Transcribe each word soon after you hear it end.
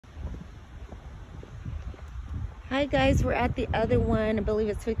Hi guys, we're at the other one. I believe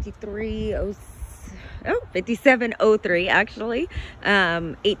it's 5703 actually.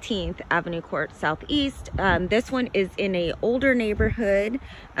 18th Avenue Court Southeast. This one is in a older neighborhood.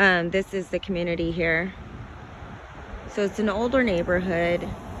 This is the community here. So it's an older neighborhood.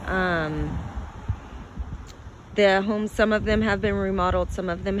 The homes, some of them have been remodeled, some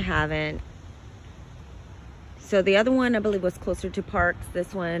of them haven't. So the other one, I believe, was closer to parks.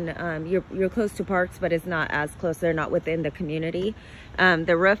 This one, you're close to parks, but it's not as close. They're not within the community.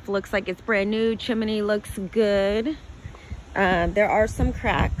 The roof looks like it's brand new. Chimney looks good. There are some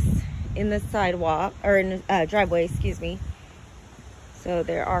cracks in the sidewalk, or in the driveway, excuse me. So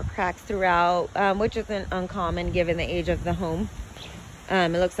there are cracks throughout, which isn't uncommon given the age of the home.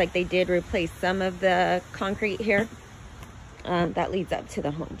 It looks like they did replace some of the concrete here that leads up to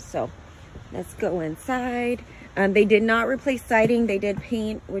the home. So let's go inside. They did not replace siding. They did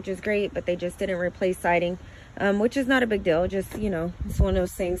paint, which is great, but they just didn't replace siding, which is not a big deal. Just, you know, it's one of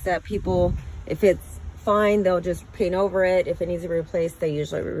those things that people, if it's fine, they'll just paint over it. If it needs to be replaced, they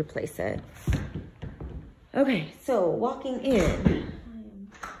usually replace it. Okay, so walking in.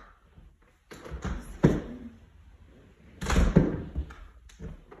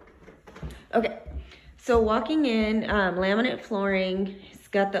 Okay, so walking in, laminate flooring.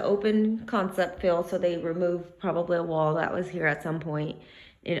 Got the open concept feel, so they removed probably a wall that was here at some point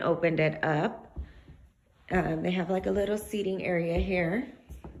and opened it up. They have like a little seating area here.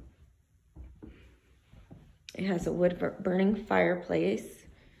 It has a wood burning fireplace.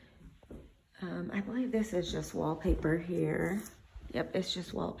 I believe this is just wallpaper here. Yep, it's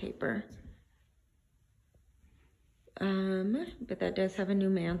just wallpaper. But that does have a new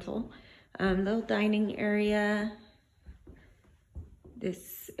mantle. Little dining area.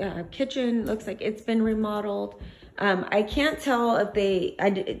 This kitchen looks like it's been remodeled. I can't tell if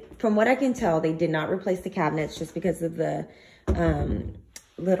from what I can tell, they did not replace the cabinets just because of the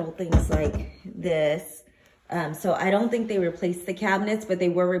little things like this. So I don't think they replaced the cabinets, but they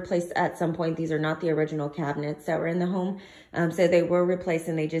were replaced at some point. These are not the original cabinets that were in the home. So they were replaced,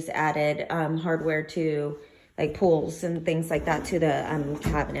 and they just added hardware to like pulls and things like that to the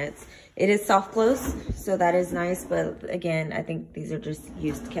cabinets. It is soft close, so that is nice. But again, I think these are just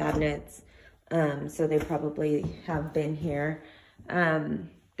used cabinets. So they probably have been here.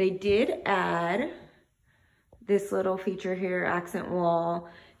 They did add this little feature here, accent wall.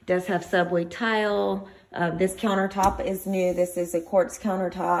 It does have subway tile. This countertop is new. This is a quartz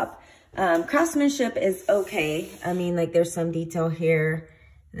countertop. Craftsmanship is okay. I mean, like there's some detail here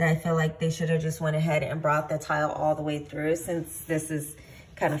that I feel like they should have just went ahead and brought the tile all the way through, since this is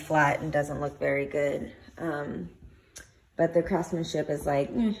kind of flat and doesn't look very good. But the craftsmanship is like,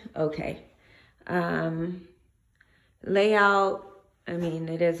 okay. Layout, I mean,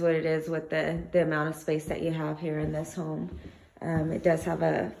 it is what it is with the amount of space that you have here in this home. It does have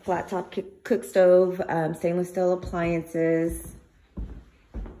a flat top cook stove, stainless steel appliances.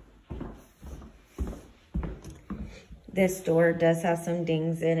 This door does have some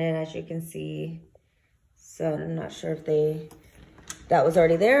dings in it, as you can see. So I'm not sure if that was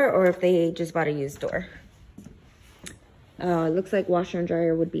already there or if they just bought a used door. It looks like washer and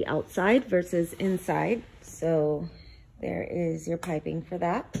dryer would be outside versus inside. So there is your piping for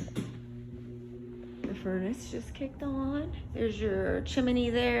that. The furnace just kicked on. There's your chimney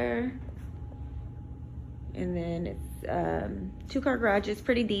there. And then it's two-car garage. It's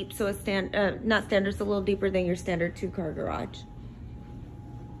pretty deep, so it's not standard. It's a little deeper than your standard two-car garage.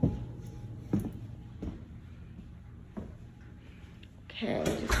 Okay,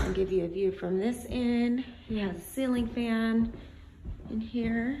 just gonna give you a view from this end. It has a ceiling fan in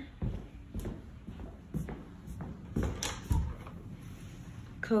here.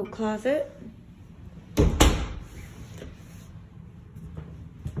 Coat closet.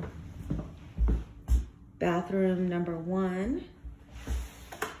 Bathroom number 1.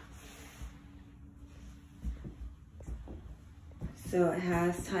 So it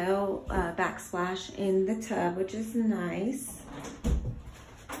has tile backsplash in the tub, which is nice.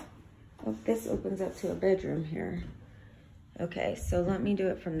 Oh, this opens up to a bedroom here. Okay, so let me do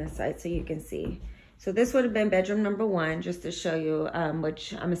it from this side so you can see. So this would have been bedroom number 1, just to show you,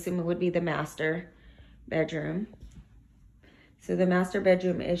 which I'm assuming would be the master bedroom. So the master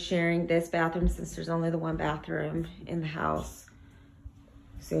bedroom is sharing this bathroom, since there's only the one bathroom in the house.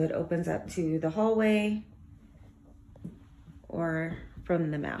 So it opens up to the hallway or from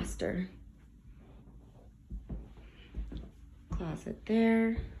the master. Closet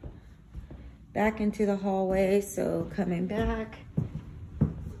there. Back into the hallway, so coming back.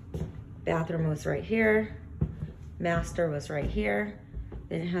 Bathroom was right here. Master was right here.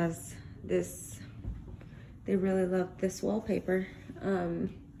 Then it has this They really love this wallpaper.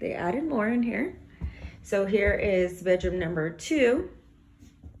 They added more in here. So here is bedroom number 2.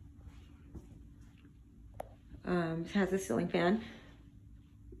 Has a ceiling fan.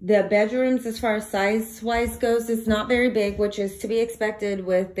 The bedrooms, as far as size-wise goes, is not very big, which is to be expected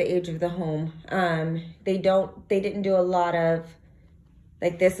with the age of the home. They didn't do a lot of,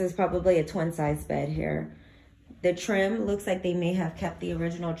 like, this is probably a twin-size bed here. The trim looks like they may have kept the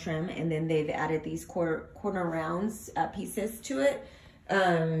original trim, and then they've added these corner rounds pieces to it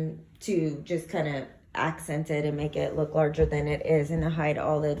to just kind of accent it and make it look larger than it is and to hide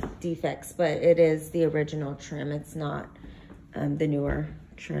all the defects. But it is the original trim. It's not the newer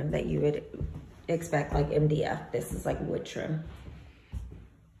trim that you would expect, like MDF. This is like wood trim.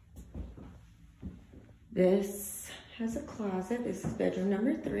 This has a closet. This is bedroom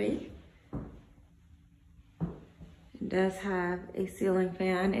number 3. It does have a ceiling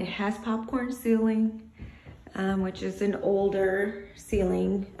fan. It has popcorn ceiling, which is an older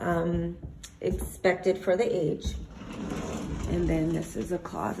ceiling, expected for the age. And then this is a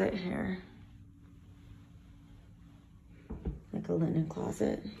closet here, like a linen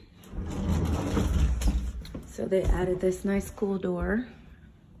closet. So they added this nice cool door.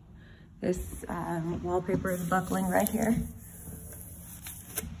 This wallpaper is buckling right here.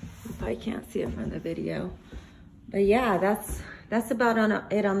 You probably can't see it from the video. But yeah, that's about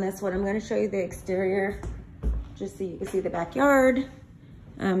it on this one. I'm gonna show you the exterior just so you can see the backyard.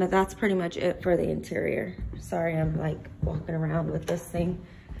 But that's pretty much it for the interior. Sorry, I'm like walking around with this thing.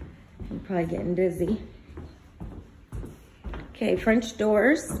 I'm probably getting dizzy. Okay, French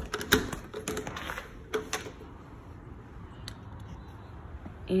doors.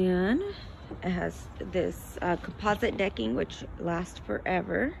 And it has this composite decking, which lasts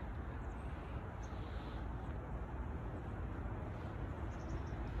forever.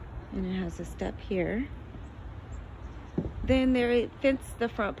 And it has a step here. Then there it fenced the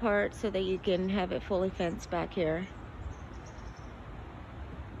front part so that you can have it fully fenced back here.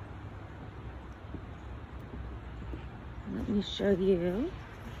 Let me show you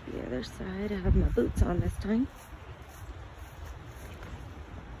the other side. I have my boots on this time.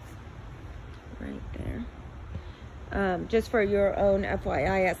 Right there. Just for your own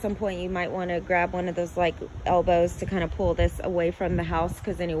FYI, at some point you might want to grab one of those like elbows to kind of pull this away from the house,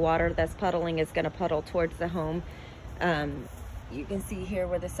 because any water that's puddling is going to puddle towards the home. You can see here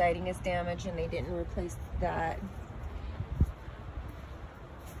where the siding is damaged and they didn't replace that.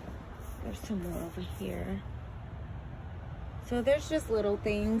 There's some more over here. So there's just little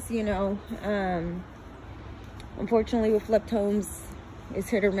things, you know. Unfortunately with flipped homes, it's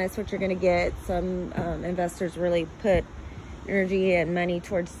hit or miss what you're going to get. Some investors really put energy and money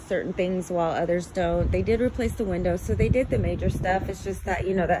towards certain things while others don't. They did replace the windows, so they did the major stuff. It's just that,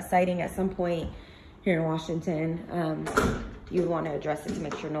 you know, that siding at some point here in Washington, you want to address it to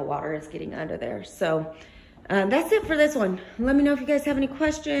make sure no water is getting under there. So that's it for this one. Let me know if you guys have any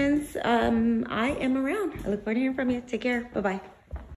questions. I am around. I look forward to hearing from you. Take care. Bye-bye.